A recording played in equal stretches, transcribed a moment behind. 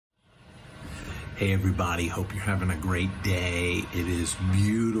Hey everybody, hope you're having a great day. It is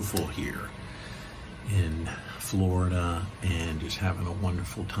beautiful here in Florida and just having a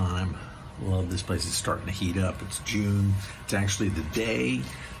wonderful time. Love this place. It's starting to heat up. It's June. It's actually the day,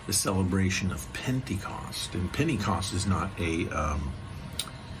 the celebration of Pentecost. And Pentecost is not a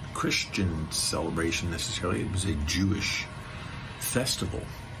Christian celebration necessarily. It was a Jewish festival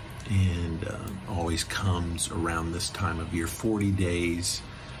and always comes around this time of year, 40 days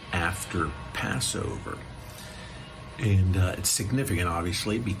after Passover. And it's significant,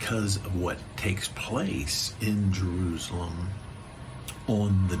 obviously, because of what takes place in Jerusalem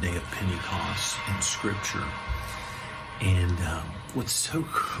on the day of Pentecost in Scripture. And what's so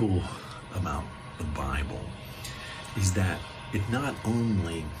cool about the Bible is that it not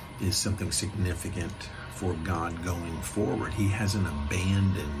only is something significant for God going forward, He hasn't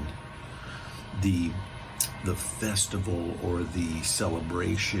abandoned the festival or the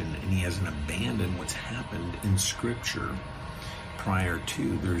celebration, and He hasn't abandoned what's happened in Scripture prior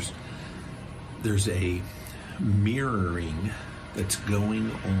to. There's a mirroring that's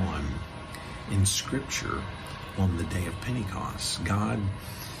going on in Scripture on the day of Pentecost. God,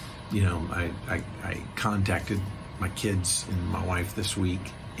 I contacted my kids and my wife this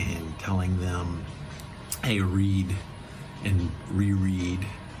week and telling them, hey, read and reread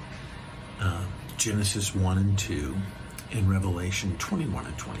Genesis 1 and 2 and Revelation 21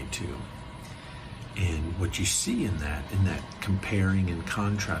 and 22. And what you see in that comparing and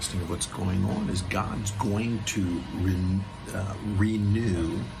contrasting of what's going on is God's going to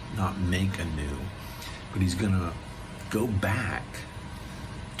renew, not make anew, but He's going to go back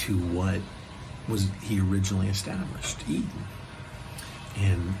to what was He originally established, Eden,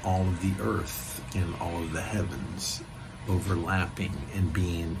 and all of the earth and all of the heavens overlapping and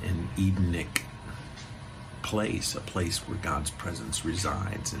being an Edenic place, a place where God's presence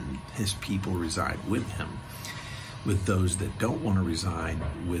resides and His people reside with Him, with those that don't want to reside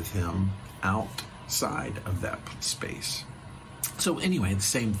with Him outside of that space. So anyway, the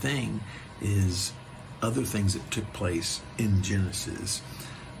same thing is other things that took place in Genesis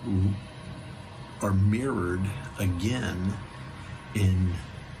are mirrored again in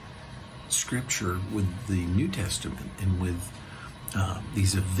Scripture with the New Testament and with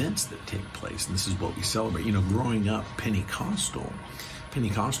these events that take place. And this is what we celebrate. Growing up Pentecostal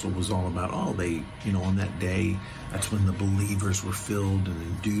was all about, on that day, that's when the believers were filled and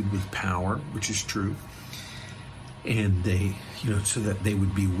endued with power, which is true. And they, so that they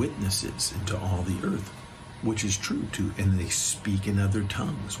would be witnesses into all the earth, which is true too. And they speak in other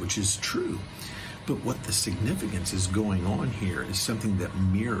tongues, which is true. But what the significance is going on here is something that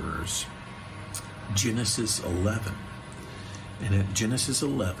mirrors Genesis 11. And at Genesis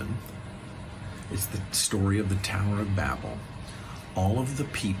 11, it's the story of the Tower of Babel. All of the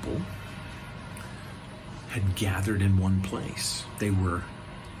people had gathered in one place. They were,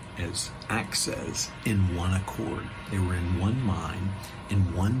 as Acts says, in one accord. They were in one mind,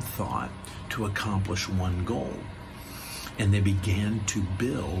 in one thought, to accomplish one goal. And they began to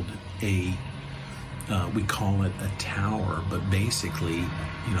build we call it a tower, but basically,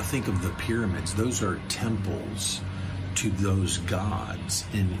 think of the pyramids. Those are temples to those gods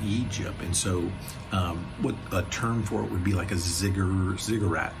in Egypt. And so what a term for it would be like a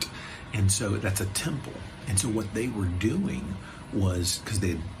ziggurat. And so that's a temple. And so what they were doing was, because they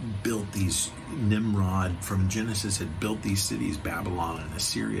had built these, Nimrod from Genesis had built these cities, Babylon and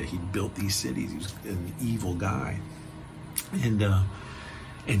Assyria. He built these cities. He was an evil guy.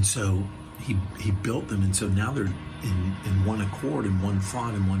 And so he built them. And so now they're in one accord, in one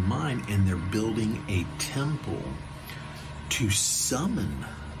thought, in one mind, and they're building a temple to summon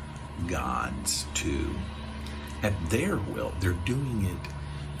gods to at their will. They're doing it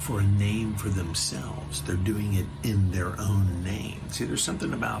for a name for themselves. They're doing it in their own name. See, there's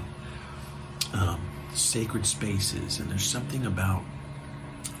something about sacred spaces, and there's something about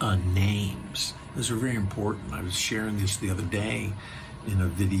names. Those are very important. I was sharing this the other day in a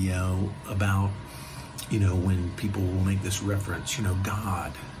video about, when people will make this reference,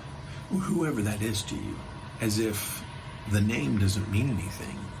 God, whoever that is to you, as if the name doesn't mean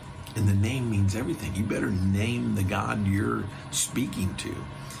anything. And the name means everything. You better name the God you're speaking to.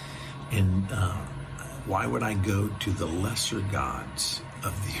 And why would I go to the lesser gods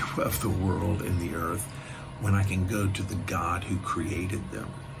of the world and the earth when I can go to the God who created them?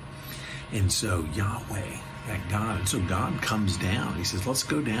 And so Yahweh, that God, and so God comes down. He says, let's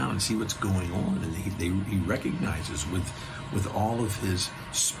go down and see what's going on. And he recognizes with all of His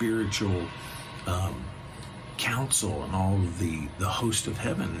spiritual counsel and all of the host of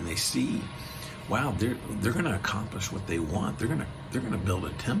heaven, and they see, wow, they're going to accomplish what they want. They're going to build a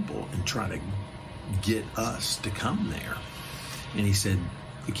temple and try to get us to come there. And he said,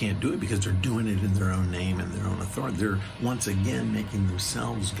 you can't do it because they're doing it in their own name and their own authority. They're once again making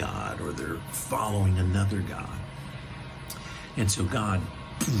themselves God, or they're following another God. And so God,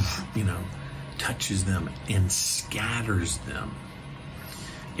 touches them and scatters them.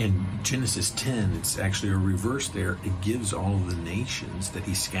 In Genesis 10, it's actually a reverse there. It gives all of the nations that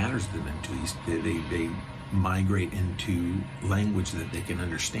he scatters them into. They migrate into language that they can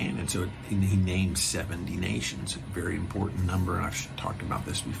understand. And so he names 70 nations, a very important number. I've talked about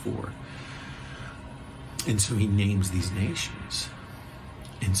this before. And so he names these nations.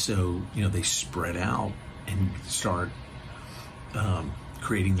 And so, they spread out and start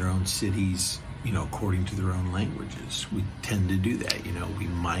creating their own cities, according to their own languages. We tend to do that. We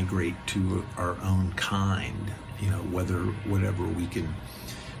migrate to our own kind, whatever we can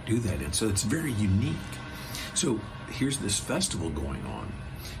do that. And so it's very unique. So here's this festival going on.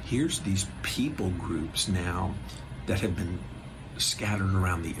 Here's these people groups now that have been scattered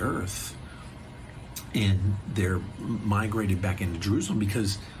around the earth, and they're migrated back into Jerusalem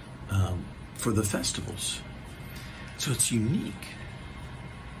because for the festivals. So it's unique.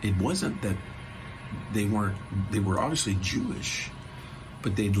 It wasn't that they were obviously Jewish,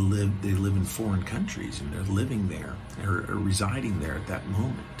 but they live in foreign countries, and they're living there or residing there at that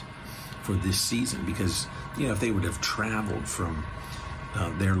moment for this season. Because if they would have traveled from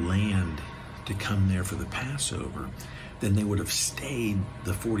their land to come there for the Passover, then they would have stayed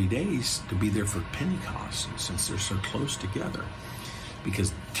the 40 days to be there for Pentecost, since they're so close together.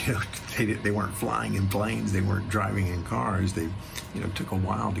 Because they weren't flying in planes, they weren't driving in cars. They took a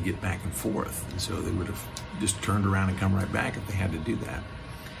while to get back and forth, and so they would have just turned around and come right back if they had to do that.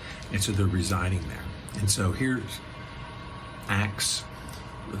 And so they're residing there. And so here's Acts,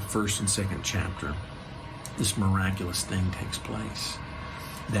 the 1st and 2nd chapter. This miraculous thing takes place.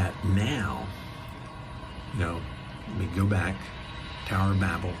 That now, let me go back. Tower of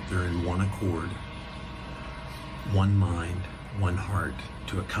Babel, they're in one accord, one mind, one heart,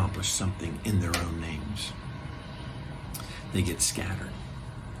 to accomplish something in their own names. They get scattered.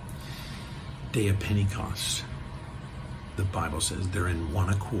 Day of Pentecost, the Bible says they're in one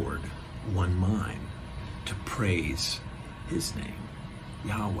accord, one mind, to praise his name,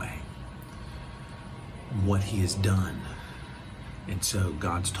 Yahweh, what he has done. And so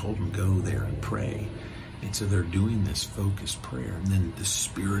God's told them, go there and pray. And so they're doing this focused prayer. And then the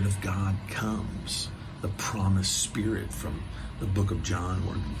Spirit of God comes, the promised Spirit from the book of John,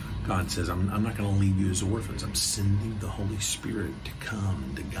 where God says, I'm not going to leave you as orphans. I'm sending the Holy Spirit to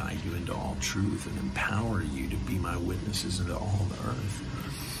come to guide you into all truth and empower you to be my witnesses into all the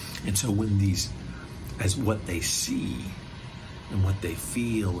earth. And so when as what they see and what they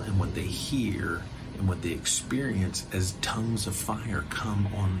feel and what they hear and what they experience as tongues of fire come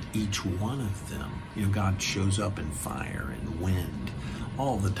on each one of them. God shows up in fire and wind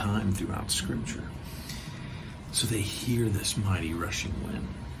all the time throughout Scripture. So they hear this mighty rushing wind.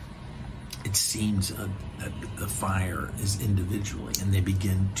 It seems that the fire is individually, and they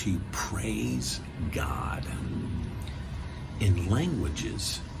begin to praise God in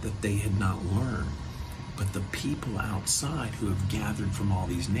languages that they had not learned. But the people outside who have gathered from all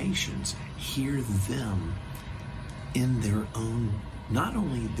these nations hear them in their own, not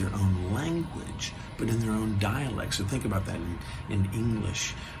only their own language, but in their own dialect. So think about that. In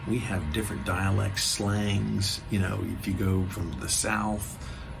English, we have different dialects, slangs. If you go from the South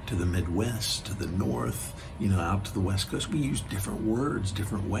to the Midwest to the North, out to the West Coast, we use different words,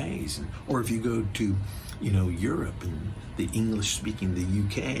 different ways. Or if you go to, Europe and the English-speaking, the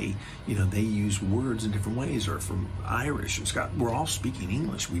UK, they use words in different ways. Or from Irish and Scottish, we're all speaking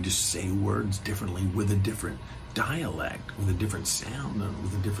English. We just say words differently with a different dialect, with a different sound,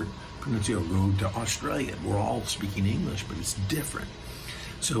 with a different pronunciation. Go to Australia, we're all speaking English, but it's different.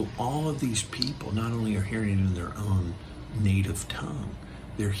 So all of these people not only are hearing it in their own native tongue,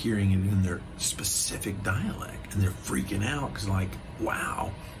 they're hearing it in their specific dialect, and they're freaking out because,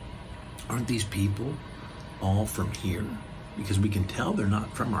 wow, aren't these people all from here? Because we can tell they're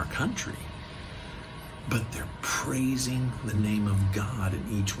not from our country, but they're praising the name of God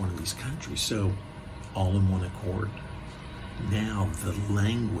in each one of these countries. So all in one accord. Now the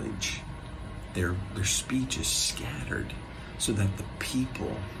language, their speech is scattered, so that the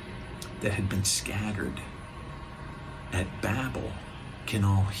people that had been scattered at Babel can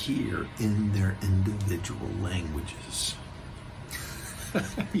all hear in their individual languages.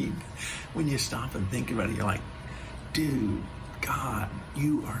 I mean, when you stop and think about it, you're like, dude, God,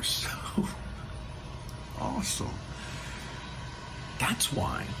 you are so awesome. That's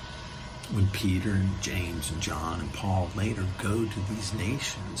why when Peter and James and John and Paul later go to these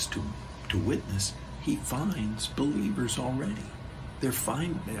nations to to witness, he finds believers already. They're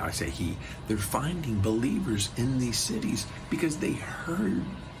finding believers in these cities because they heard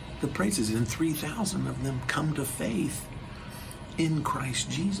the praises, and 3,000 of them come to faith in Christ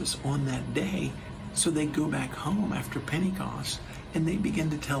Jesus on that day. So they go back home after Pentecost and they begin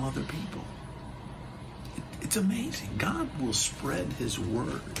to tell other people. It's amazing. God will spread his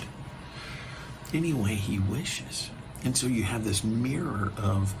word any way he wishes. And so you have this mirror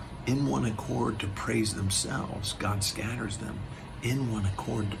of in one accord to praise themselves. God scatters them. In one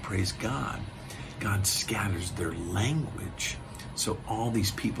accord to praise God. God scatters their language. So all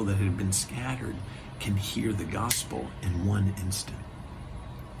these people that had been scattered can hear the gospel in one instant.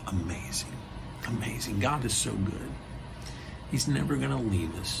 Amazing. Amazing. God is so good. He's never going to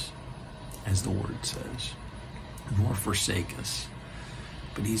leave us, as the word says, nor forsake us.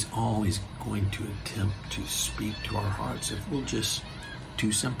 But he's always going to attempt to speak to our hearts if we'll just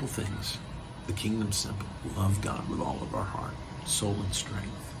do simple things. The kingdom's simple. Love God with all of our heart, soul, and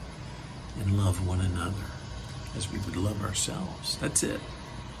strength, and love one another as we would love ourselves. That's it.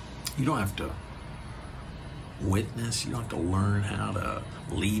 You don't have to witness. You don't have to learn how to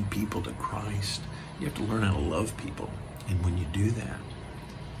lead people to Christ. You have to learn how to love people. And when you do that,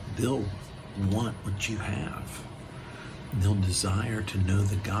 they'll want what you have. They'll desire to know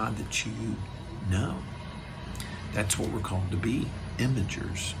the God that you know. That's what we're called to be,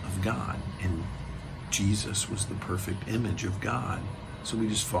 imagers of God. And Jesus was the perfect image of God. So we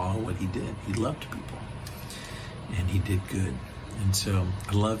just follow what he did. He loved people. And he did good. And so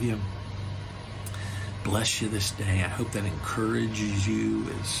I love you. Bless you this day. I hope that encourages you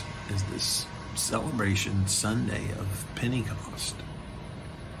as this celebration Sunday of Pentecost.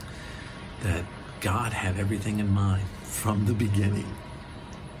 That God had everything in mind from the beginning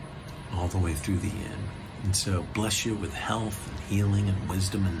all the way through the end. And so bless you with health and healing and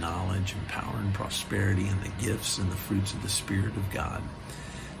wisdom and knowledge and power and prosperity and the gifts and the fruits of the Spirit of God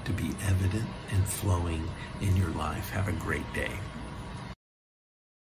to be evident and flowing in your life. Have a great day.